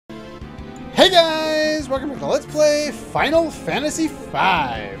Hey guys! Welcome back to Let's Play Final Fantasy V.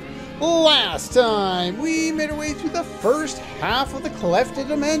 Last time, we made our way through the first half of the Clefted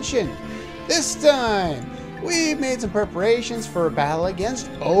Dimension. This time, we've made some preparations for a battle against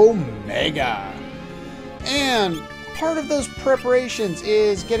Omega. And part of those preparations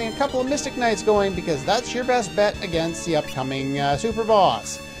is getting a couple of Mystic Knights going, because that's your best bet against the upcoming Super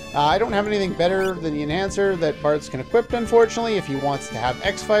Boss. I don't have anything better than the Enhancer that Bart's can equip, unfortunately, if he wants to have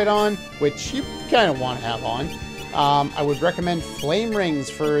X-Fight on, which you kind of want to have on. I would recommend Flame Rings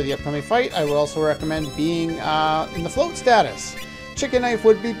for the upcoming fight. I would also recommend being in the float status. Chicken Knife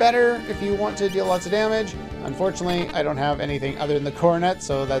would be better if you want to deal lots of damage. Unfortunately, I don't have anything other than the Coronet,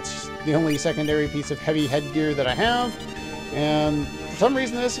 so that's the only secondary piece of heavy headgear that I have. And for some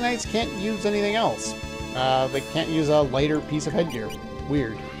reason, the Mystic Knights can't use anything else. They can't use a lighter piece of headgear.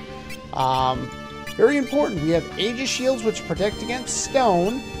 Weird. Very important, we have Aegis Shields, which protect against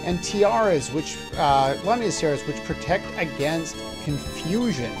stone, and Tiaras, which, Lamia's Tiaras, which protect against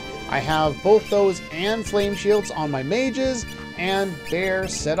confusion. I have both those and Flame Shields on my mages, and they're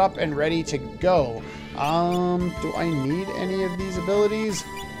set up and ready to go. Do I need any of these abilities?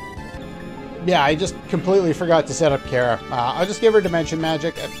 Yeah, I just completely forgot to set up Kara. I'll just give her Dimension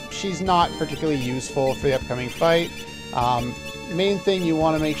Magic. She's not particularly useful for the upcoming fight. Main thing you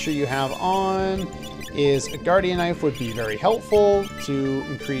want to make sure you have on is a Guardian Knife would be very helpful to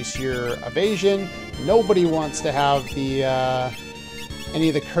increase your evasion. Nobody wants to have the any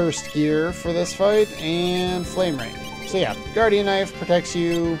of the cursed gear for this fight, and Flame Ring. So yeah, Guardian Knife protects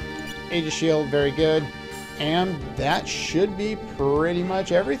you, Aegis Shield, very good, and that should be pretty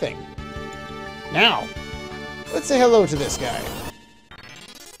much everything. Now, let's say hello to this guy.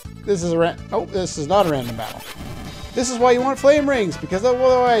 This is a this is not a random battle. This is why you want Flame Rings, because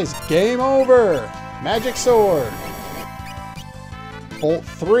otherwise, game over! Magic Sword. Bolt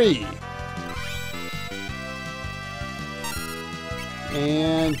 3.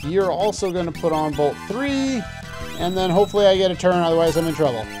 And you're also going to put on Bolt 3, and then hopefully I get a turn, otherwise I'm in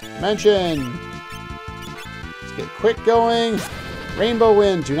trouble. Dimension. Let's get quick going. Rainbow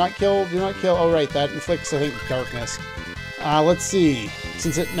Wind. Do not kill, do not kill. Oh right, that inflicts, I think, darkness. Let's see.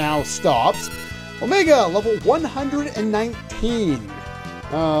 Since it now stops. Omega, level 119.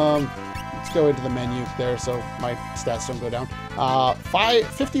 Let's go into the menu there so my stats don't go down.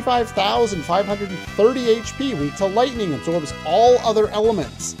 55,530 HP, weak to lightning, absorbs all other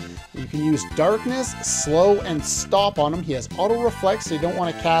elements. You can use darkness, slow, and stop on him. He has auto reflex, so you don't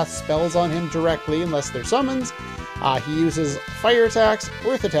want to cast spells on him directly unless they're summons. He uses fire attacks,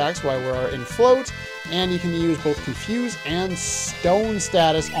 earth attacks while we're in float, and you can use both Confuse and Stone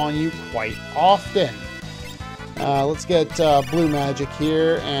status on you quite often. Let's get Blue Magic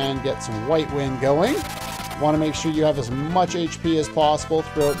here and get some White Wind going. Want to make sure you have as much HP as possible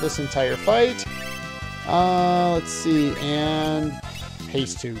throughout this entire fight. Let's see, and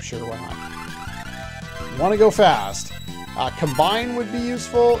Haste 2, sure, why not? Want to go fast. Combine would be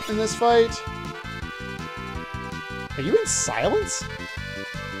useful in this fight. Are you in silence?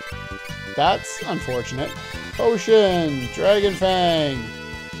 That's unfortunate. Potion! Dragon Fang!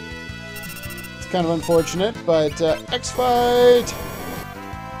 It's kind of unfortunate, but X-Fight!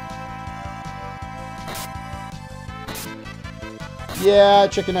 Yeah,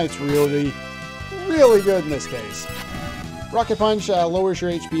 Chicken Knight's really, really good in this case. Rocket Punch lowers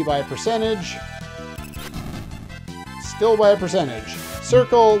your HP by a percentage. Still by a percentage.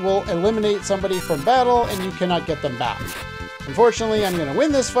 Circle will eliminate somebody from battle, and you cannot get them back. Unfortunately, I'm going to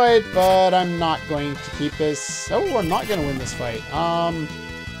win this fight, but I'm not going to keep this. Oh, I'm not going to win this fight.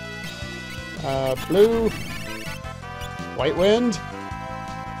 Blue. White Wind.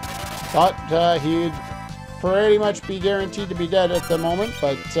 Thought he'd pretty much be guaranteed to be dead at the moment,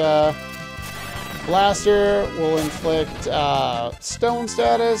 but Blaster will inflict Stone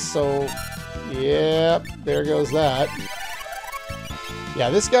status, so yep, there goes that. Yeah,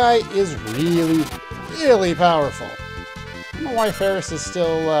 this guy is really, really powerful. I don't know why Ferris is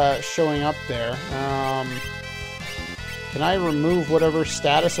still showing up there. Can I remove whatever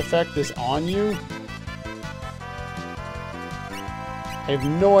status effect is on you? I have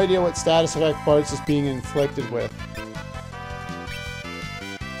no idea what status effect Bart's is being inflicted with.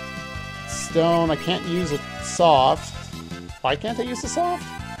 Stone, I can't use a soft. Why can't I use the soft?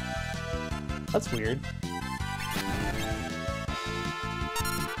 That's weird.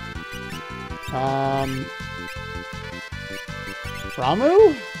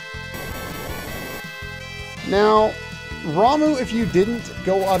 Ramu? Now, Ramu, if you didn't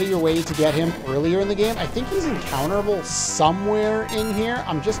go out of your way to get him earlier in the game, I think he's encounterable somewhere in here.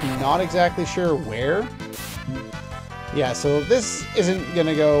 I'm just not exactly sure where. Yeah, so this isn't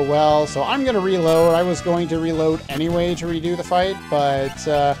gonna go well, so I'm gonna reload. I was going to reload anyway to redo the fight, but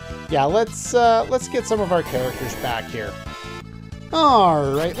yeah, let's get some of our characters back here.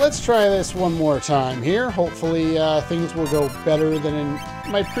 Alright, let's try this one more time here. Hopefully things will go better than in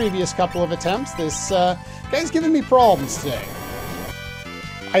my previous couple of attempts. This guy's giving me problems today.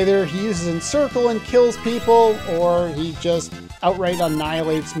 Either he uses Encircle and kills people, or he just outright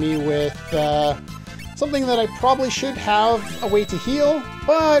annihilates me with something that I probably should have a way to heal,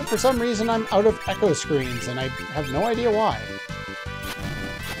 but for some reason I'm out of echo screens, and I have no idea why.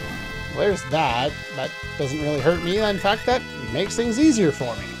 Well, there's that. That doesn't really hurt me. In fact, that makes things easier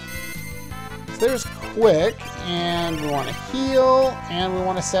for me. So there's Quick, and we want to heal, and we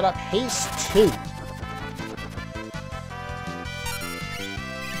want to set up Haste 2.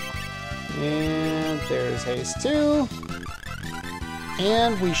 And there's Haste 2.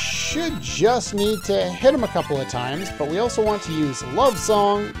 And we should just need to hit him a couple of times, but we also want to use Love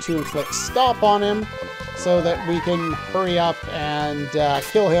Song to inflict Stop on him so that we can hurry up and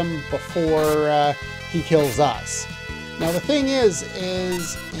kill him before he kills us. Now the thing is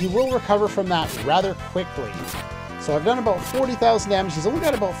he will recover from that rather quickly. So I've done about 40,000 damage. He's only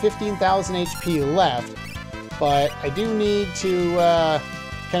got about 15,000 HP left, but I do need to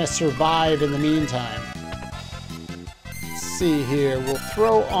kind of survive in the meantime. See here, we'll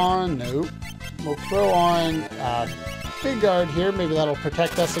throw on, nope, we'll throw on Big Guard here, maybe that'll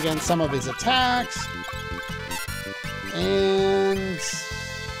protect us against some of his attacks, and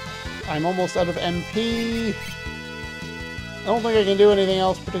I'm almost out of MP. I don't think I can do anything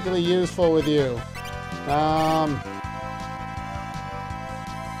else particularly useful with you.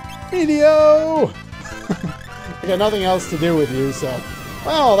 Video! I got nothing else to do with you, so,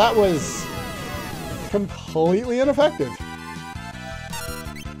 well, that was completely ineffective.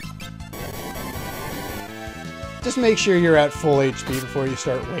 Just make sure you're at full HP before you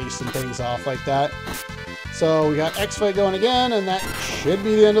start wasting things off like that. So we got X fight going again, and that should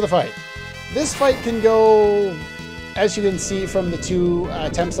be the end of the fight. This fight can go, as you can see from the two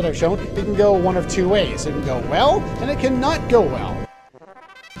attempts that I've shown, it can go one of two ways. It can go well, and it can not go well.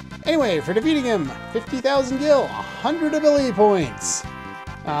 Anyway, for defeating him, 50,000 gil, 100 ability points.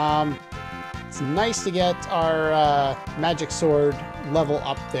 It's nice to get our magic sword level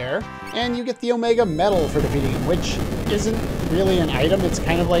up there. And you get the Omega Medal for defeating him, which isn't really an item. It's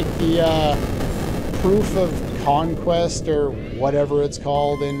kind of like the proof of conquest or whatever it's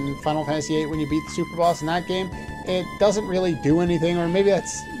called in Final Fantasy VIII when you beat the super boss in that game. It doesn't really do anything, or maybe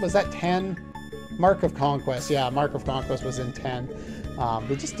was that 10? Mark of Conquest. Yeah, Mark of Conquest was in 10.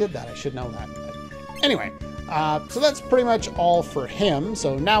 We just did that. I should know that. But anyway, so that's pretty much all for him.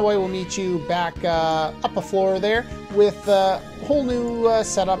 So now I will meet you back up a floor there with a whole new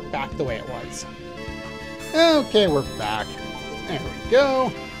setup back the way it was. Okay, we're back. There we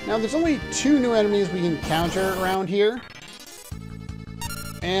go. Now there's only 2 new enemies we can counter around here.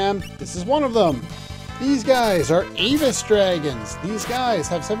 And this is one of them. These guys are Avis Dragons. These guys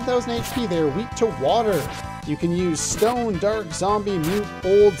have 7,000 HP. They're weak to water. You can use Stone, Dark, Zombie, Mute,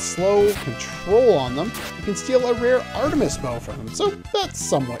 Old, Slow, Control on them. You can steal a rare Artemis bow from them. So that's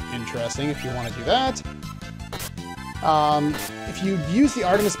somewhat interesting if you want to do that. If you use the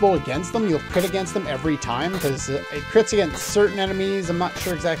Artemis bow against them, you'll crit against them every time because it crits against certain enemies. I'm not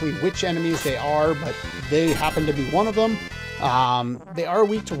sure exactly which enemies they are, but they happen to be one of them. They are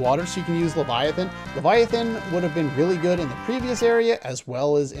weak to water, so you can use Leviathan. Leviathan would have been really good in the previous area as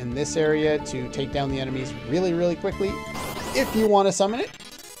well as in this area to take down the enemies really, really quickly if you want to summon it.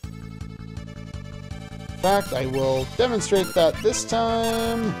 In fact, I will demonstrate that this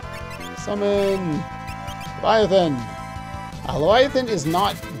time. Summon Leviathan. Leviathan is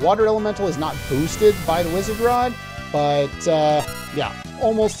not, water elemental is not boosted by the Wizard Rod, but yeah,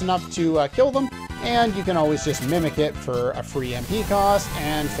 almost enough to kill them. And you can always just mimic it for a free MP cost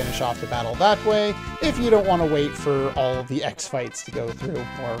and finish off the battle that way if you don't want to wait for all of the X fights to go through,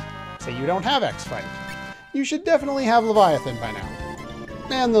 or say you don't have X fight. You should definitely have Leviathan by now.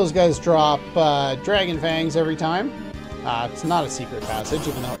 And those guys drop Dragon Fangs every time. It's not a secret passage,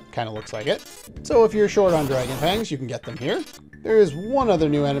 even though it kind of looks like it. So if you're short on Dragon Fangs, you can get them here. There is one other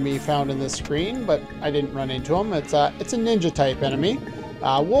new enemy found in this screen, but I didn't run into him. It's a ninja type enemy.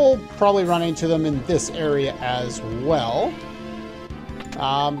 We'll probably run into them in this area as well.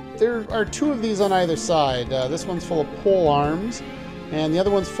 There are 2 of these on either side. This one's full of pole arms, and the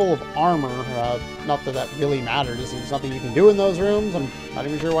other one's full of armor. Not that that really matters. There's nothing you can do in those rooms. I'm not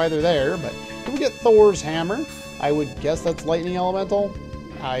even sure why they're there, but we get Thor's hammer. I would guess that's lightning elemental.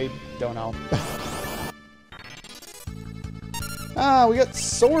 I don't know. We got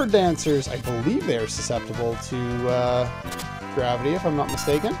sword dancers. I believe they are susceptible to gravity, if I'm not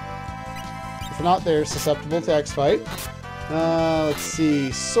mistaken. If not, they're susceptible to X-Fight. Let's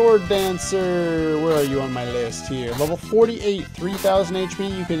see. Sword dancer. Where are you on my list here? Level 48, 3000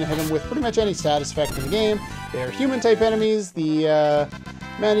 HP. You can hit them with pretty much any status effect in the game. They're human-type enemies. The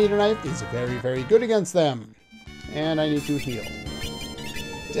man-eater knife is very, very good against them. And I need to heal.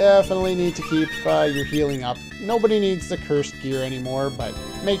 Definitely need to keep your healing up. Nobody needs the cursed gear anymore, but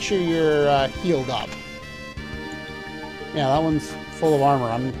make sure you're healed up. Yeah, that one's full of armor.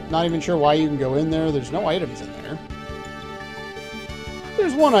 I'm not even sure why you can go in there. There's no items in there.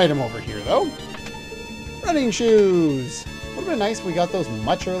 There's one item over here, though. Running shoes. Would have been nice if we got those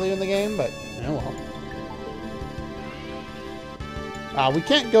much earlier in the game, but oh well. We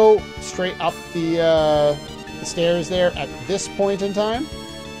can't go straight up the stairs there at this point in time.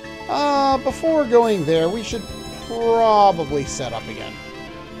 Before going there, we should probably set up again.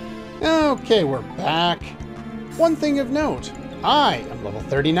 Okay, we're back. One thing of note, I am level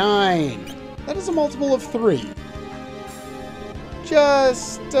 39. That is a multiple of 3.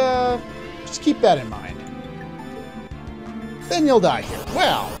 Just keep that in mind. Then you'll die here.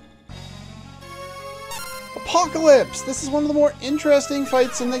 Well, Apocalypse. This is one of the more interesting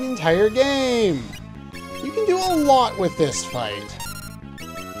fights in the entire game. You can do a lot with this fight.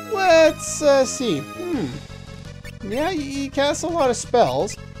 Let's see. Yeah, he casts a lot of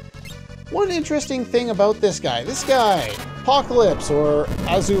spells. One interesting thing about this guy, Apocalypse, or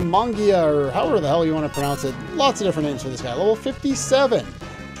Azumangia, or however the hell you want to pronounce it. Lots of different names for this guy. Level 57.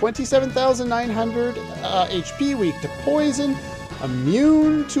 27,900 HP, weak to poison,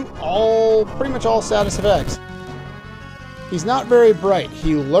 immune to pretty much all status effects. He's not very bright.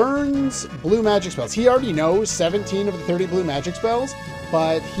 He learns blue magic spells. He already knows 17 of the 30 blue magic spells,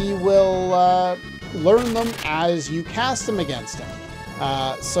 but he will learn them as you cast them against him.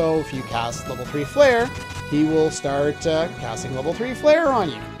 So if you cast level 3 Flare, he will start casting level 3 Flare on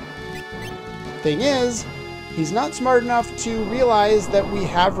you. Thing is, he's not smart enough to realize that we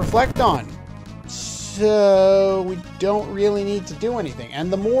have Reflect on. So we don't really need to do anything.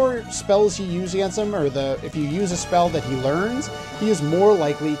 And the more spells you use against him, or if you use a spell that he learns, he is more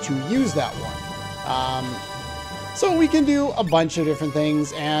likely to use that one. So we can do a bunch of different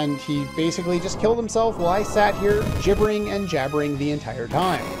things, and he basically just killed himself while I sat here gibbering and jabbering the entire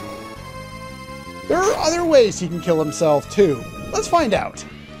time. There are other ways he can kill himself too. Let's find out.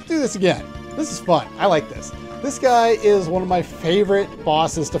 Let's do this again. This is fun. I like this. This guy is one of my favorite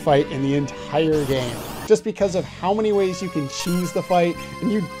bosses to fight in the entire game, just because of how many ways you can cheese the fight,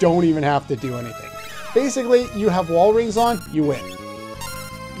 and you don't even have to do anything. Basically, you have wall rings on, you win.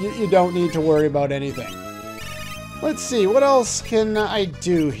 You don't need to worry about anything. Let's see, what else can I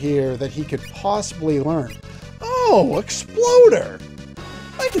do here that he could possibly learn? Oh, Exploder!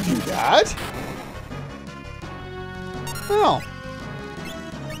 I could do that. Well,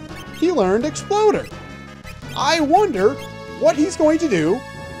 he learned Exploder. I wonder what he's going to do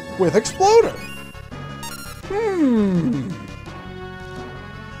with Exploder.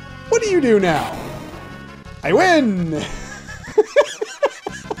 What do you do now? I win!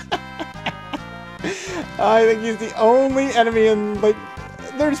 I think he's the only enemy in, like,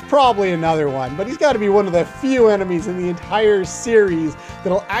 there's probably another one, but he's got to be one of the few enemies in the entire series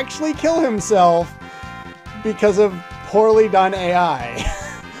that'll actually kill himself because of poorly done AI.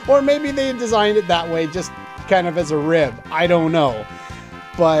 Or maybe they designed it that way just kind of as a rib. I don't know.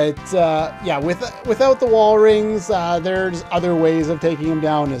 But yeah, without the wall rings, there's other ways of taking him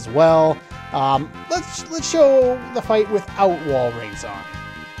down as well. Let's show the fight without wall rings on.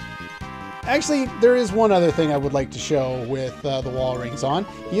 Actually, there is one other thing I would like to show with the wall rings on.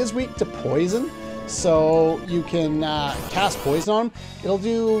 He is weak to poison, so you can cast poison on him. It'll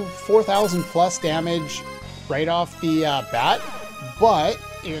do 4,000 plus damage right off the bat, but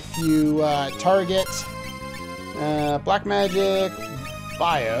if you target Black Magic,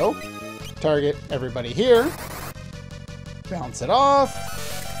 Bio, target everybody here, bounce it off,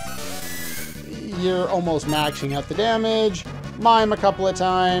 you're almost maxing out the damage, mime a couple of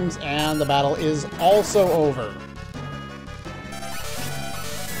times, and the battle is also over.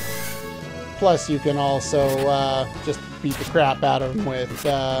 Plus, you can also just beat the crap out of him with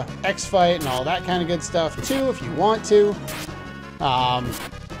X-Fight and all that kind of good stuff too, if you want to.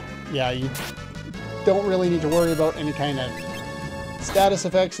 Yeah, you don't really need to worry about any kind of status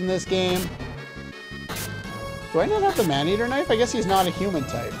effects in this game. Do I not have the man-eater knife? I guess he's not a human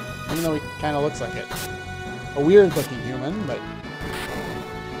type, even though he kind of looks like it. A weird-looking human, but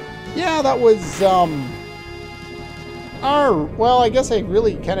yeah, that was well, I guess I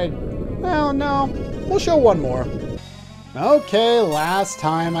really kind of, well, no, we'll show one more. Okay, last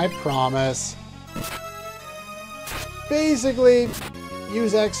time, I promise. Basically,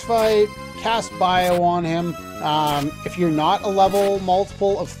 use X-Fight, cast Bio on him. If you're not a level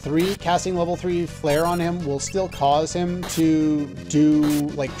multiple of 3, casting level 3 Flare on him will still cause him to do,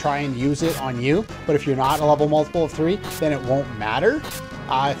 like, try and use it on you. But if you're not a level multiple of 3, then it won't matter.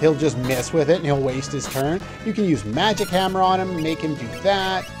 He'll just miss with it and he'll waste his turn. You can use Magic Hammer on him, make him do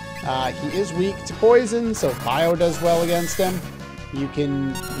that. He is weak to poison, so Bio does well against him. You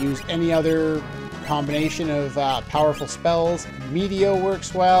can use any other combination of powerful spells. Meteor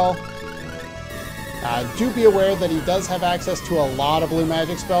works well. Do be aware that he does have access to a lot of blue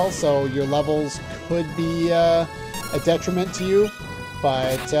magic spells, so your levels could be a detriment to you.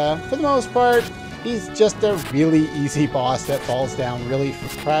 But for the most part, he's just a really easy boss that falls down really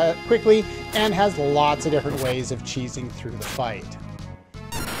quickly and has lots of different ways of cheesing through the fight.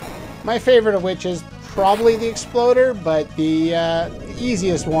 My favorite of which is probably the Exploder, but the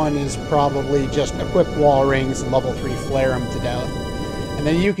easiest one is probably just equip wall rings and level 3 flare him to death. And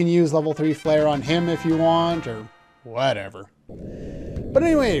then you can use level 3 flare on him if you want, or whatever. But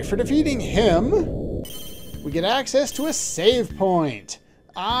anyway, for defeating him, we get access to a save point.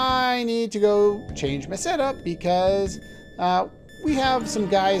 I need to go change my setup because we have some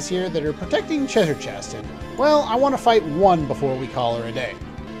guys here that are protecting treasure chest. And, well, I want to fight one before we call her a day.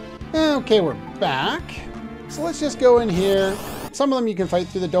 Okay, we're back. So let's just go in here. Some of them you can fight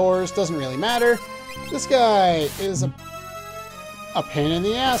through the doors, doesn't really matter. This guy is a pain in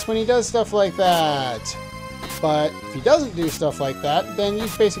the ass when he does stuff like that. But if he doesn't do stuff like that, then you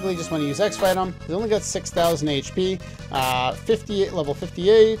basically just want to use X-Fight on him. He's only got 6,000 HP, 58, level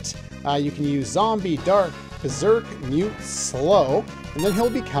 58. You can use Zombie, Dark, Berserk, Mute, Slow, and then he'll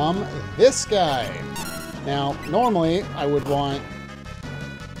become this guy. Now, normally I would want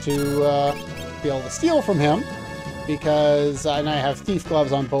to be able to steal from him because and I have Thief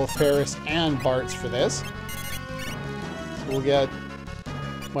Gloves on both Ferris and Bart's for this. So we'll get,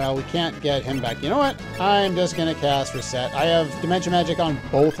 well, we can't get him back. You know what? I'm just going to cast Reset. I have Dimension Magic on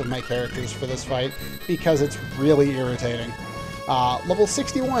both of my characters for this fight because it's really irritating. Level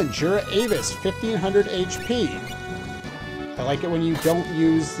 61, Jura Avis, 1500 HP. I like it when you don't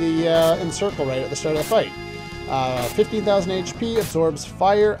use the Encircle right at the start of the fight. 15,000 HP, absorbs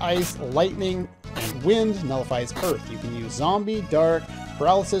fire, ice, lightning, and wind, nullifies earth. You can use Zombie, Dark,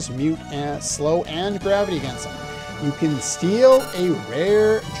 Paralysis, Mute, and Slow, and Gravity against them. You can steal a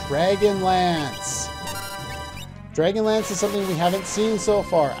rare Dragon Lance. Dragon Lance is something we haven't seen so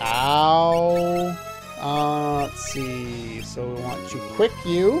far. Ow. Let's see. So we want to quick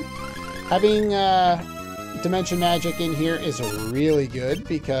you. Having Dimension Magic in here is really good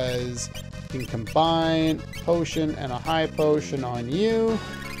because you can combine potion and a high potion on you.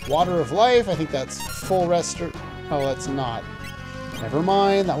 Water of Life, I think that's full restore. Oh, that's not. Never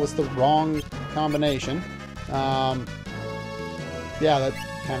mind, that was the wrong combination. Yeah, that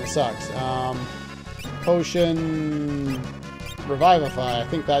kind of sucks. Potion Revivify, I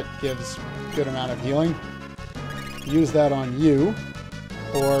think that gives a good amount of healing. Use that on you,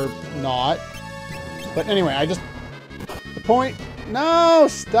 or not. But anyway, the point. No,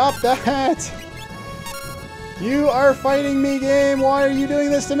 stop that! You are fighting me, game! Why are you doing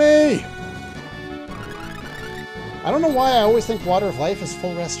this to me? I don't know why I always think Water of Life is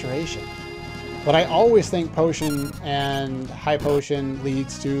full restoration. But I always think Potion and High Potion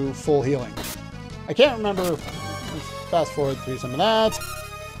leads to full healing. I can't remember. Let's fast forward through some of that.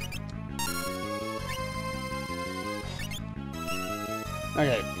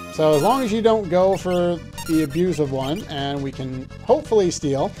 Okay, so as long as you don't go for the abusive one, and we can hopefully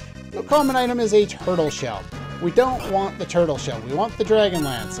steal. The common item is a turtle shell. We don't want the turtle shell, we want the dragon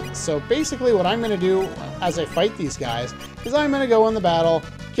lances. So basically what I'm going to do as I fight these guys is I'm going to go in the battle,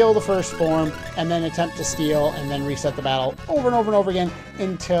 kill the first form, and then attempt to steal, and then reset the battle over and over and over again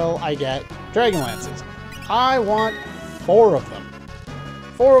until I get dragon lances. I want 4 of them.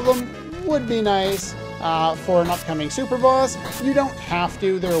 4 of them would be nice. For an upcoming super boss. You don't have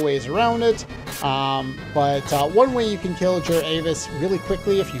to, there are ways around it. But one way you can kill Jura Avis really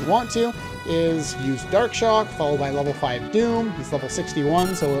quickly if you want to is use Dark Shock, followed by level 5 Doom. He's level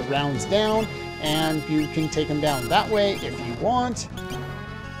 61, so it rounds down, and you can take him down that way if you want.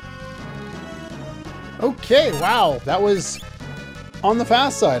 Okay, wow, that was on the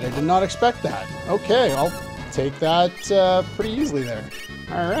fast side. I did not expect that. Okay, I'll take that pretty easily there.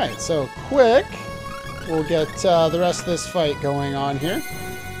 Alright, so quick. We'll get the rest of this fight going on here.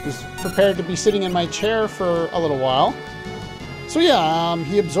 I was prepared to be sitting in my chair for a little while. So yeah,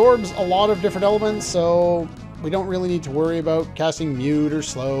 he absorbs a lot of different elements, so we don't really need to worry about casting Mute or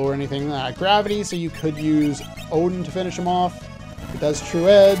Slow or anything like that. Gravity, so you could use Odin to finish him off. If it does True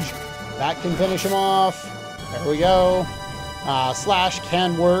Edge, that can finish him off. There we go. Slash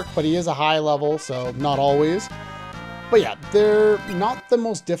can work, but he is a high level, so not always. But yeah, they're not the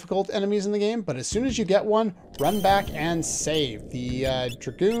most difficult enemies in the game, but as soon as you get one, run back and save. The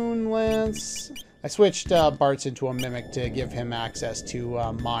Dragoon Lance... I switched Bart's into a Mimic to give him access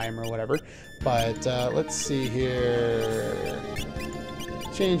to Mime or whatever. But let's see here.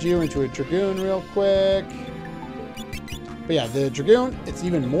 Change you into a Dragoon real quick. But yeah, the Dragoon, it's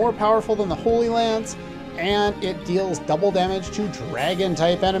even more powerful than the Holy Lance, and it deals double damage to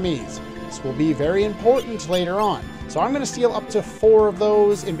Dragon-type enemies. This will be very important later on. So I'm going to steal up to 4 of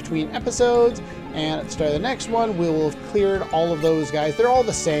those in between episodes, and at the start of the next one, we will have cleared all of those guys. They're all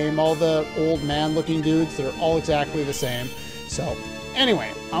the same, all the old man-looking dudes, they're all exactly the same. So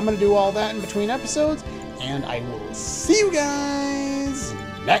anyway, I'm going to do all that in between episodes, and I will see you guys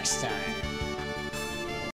next time.